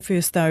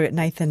First, though,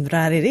 Nathan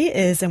Rarere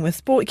is in with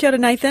sport. Kia ora,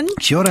 Nathan.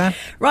 Kia ora.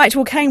 Right,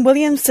 well, Kane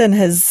Williamson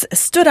has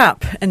stood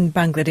up in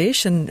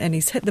Bangladesh and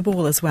he's hit the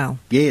ball as well.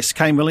 Yes,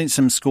 Kane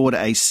Williamson scored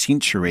a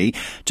century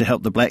to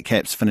help the Black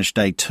Caps finish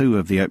day 2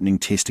 of the opening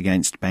test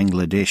against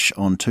Bangladesh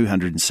on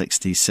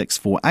 266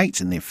 for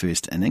 8 in their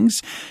first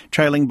innings.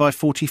 Trailing by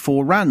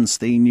 44 runs,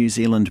 the New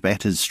Zealand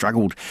batters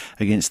struggled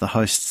against the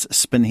hosts'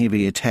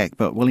 spin-heavy attack,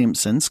 but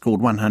Williamson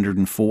scored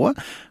 104,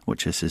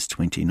 which is his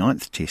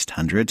 29th Test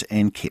 100,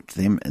 and kept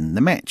them in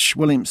the match.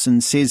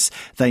 Williamson says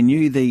they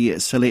knew the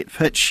Sylhet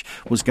pitch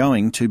was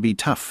going to be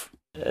tough.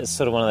 It's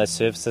sort of one of those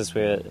surfaces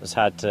where it's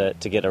hard to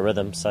get a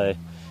rhythm, so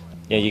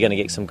you're going to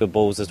get some good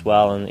balls as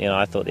well, and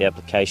I thought the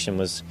application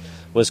was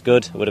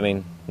good. It would have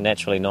been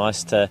naturally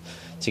nice to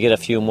get a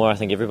few more. I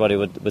think everybody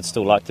would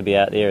still like to be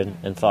out there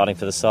and fighting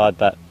for the side,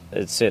 but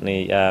it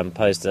certainly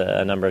posed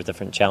a number of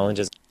different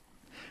challenges.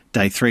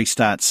 Day 3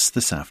 starts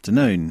this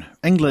afternoon.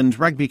 England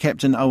rugby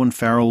captain Owen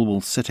Farrell will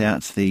sit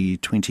out the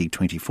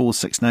 2024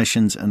 Six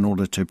Nations in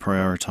order to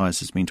prioritise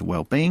his mental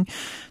well-being.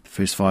 The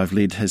first 5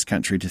 led his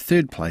country to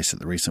 3rd place at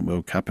the recent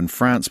World Cup in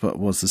France, but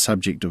was the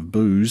subject of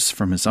boos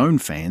from his own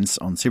fans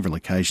on several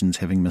occasions,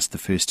 having missed the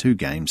first 2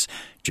 games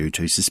due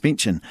to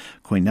suspension.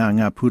 Koe nā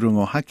ngā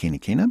pūrongo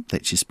hakenekena,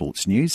 that's your sports news.